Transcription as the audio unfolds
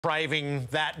craving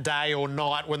that day or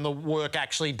night when the work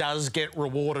actually does get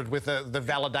rewarded with the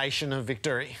validation of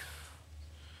victory?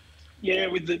 Yeah,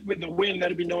 with the win,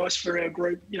 that'd be nice for our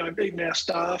group. You know, even our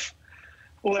staff,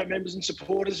 all our members and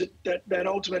supporters. That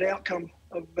ultimate outcome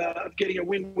of getting a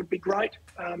win would be great.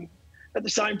 At the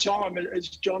same time, as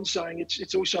John's saying,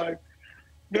 it's also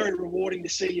very rewarding to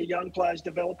see your young players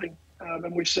developing,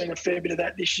 and we've seen a fair bit of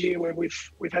that this year, where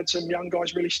we've had some young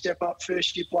guys really step up,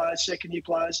 first-year players, second-year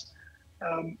players.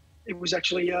 It was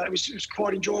actually it was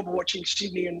quite enjoyable watching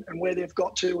Sydney and where they've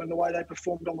got to and the way they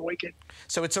performed on the weekend.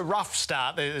 So it's a rough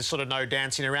start. There's sort of no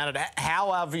dancing around it. How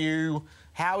are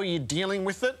you dealing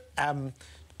with it?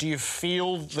 Do you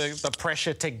feel the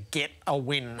pressure to get a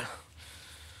win?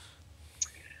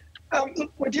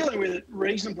 Look, we're dealing with it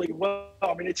reasonably well.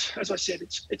 I mean, as I said,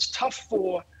 it's tough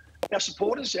for our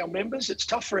supporters, our members. It's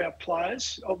tough for our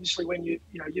players. Obviously, when you're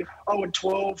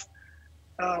 0-12.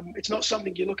 It's not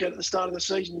something you look at the start of the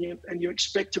season and you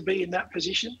expect to be in that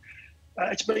position.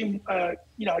 It's been, a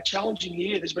challenging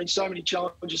year. There's been so many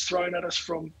challenges thrown at us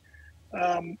from,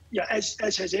 as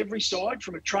has every side,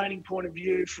 from a training point of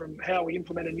view, from how we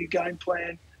implement a new game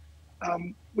plan.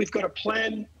 We've got a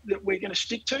plan that we're going to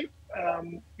stick to.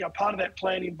 Part of that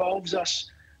plan involves us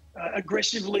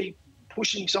aggressively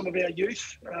pushing some of our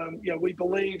youth. We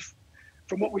believe,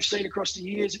 from what we've seen across the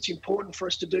years, it's important for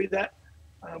us to do that.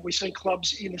 We've seen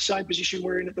clubs in the same position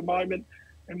we're in at the moment,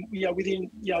 and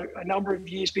within a number of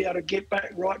years be able to get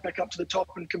right back up to the top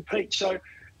and compete. So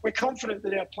we're confident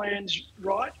that our plan's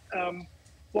right.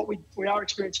 What we are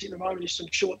experiencing at the moment is some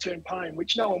short-term pain,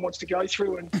 which no one wants to go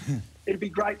through, and it'd be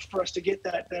great for us to get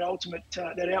that ultimate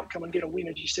that outcome and get a win,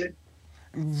 as you said.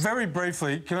 Very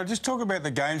briefly, can I just talk about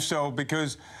the game style,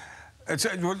 because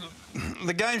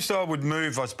the game style would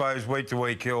move, I suppose, week to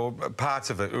week, or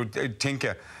parts of it would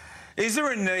tinker. Is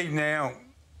there a need now,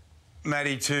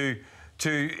 Matty, to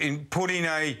put in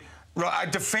a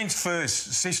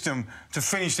defence-first system to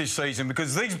finish this season?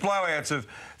 Because these blowouts of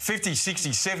 50,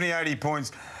 60, 70, 80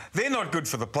 points, they're not good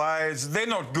for the players, they're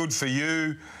not good for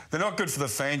you, they're not good for the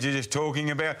fans you're just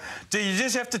talking about. Do you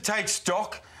just have to take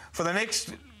stock for the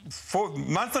next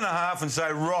month and a half and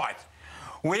say, right,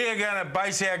 we are going to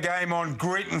base our game on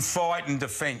grit and fight and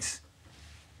defence?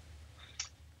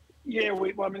 Yeah,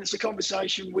 it's a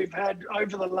conversation we've had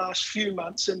over the last few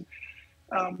months, and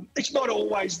it's not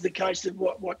always the case that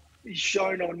what is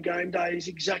shown on game day is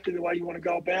exactly the way you want to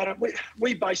go about it.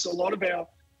 We base a lot of our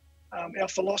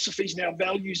philosophies and our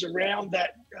values around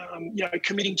that,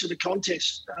 committing to the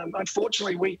contest.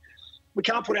 Unfortunately, we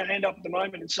can't put our hand up at the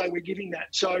moment and say we're giving that.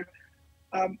 So,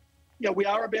 we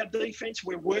are about defence.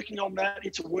 We're working on that.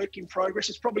 It's a work in progress.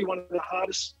 It's probably one of the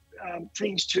hardest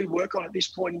things to work on at this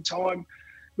point in time,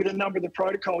 with a number of the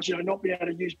protocols, not being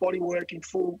able to use body work in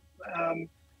full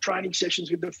training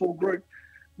sessions with the full group.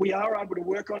 We are able to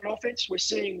work on offence. We're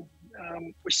seeing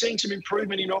some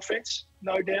improvement in offence,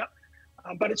 no doubt.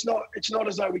 But it's not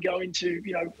as though we go into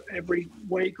every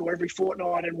week or every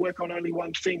fortnight and work on only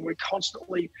one thing. We're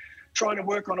constantly trying to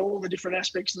work on all the different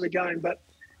aspects of the game. But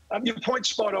your point's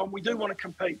spot on. We do want to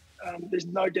compete. There's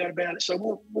no doubt about it. So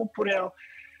we'll put our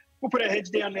heads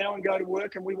down now and go to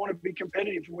work, and we want to be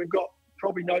competitive. And we've got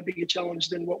probably no bigger challenge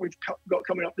than what we've got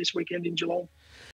coming up this weekend in Geelong.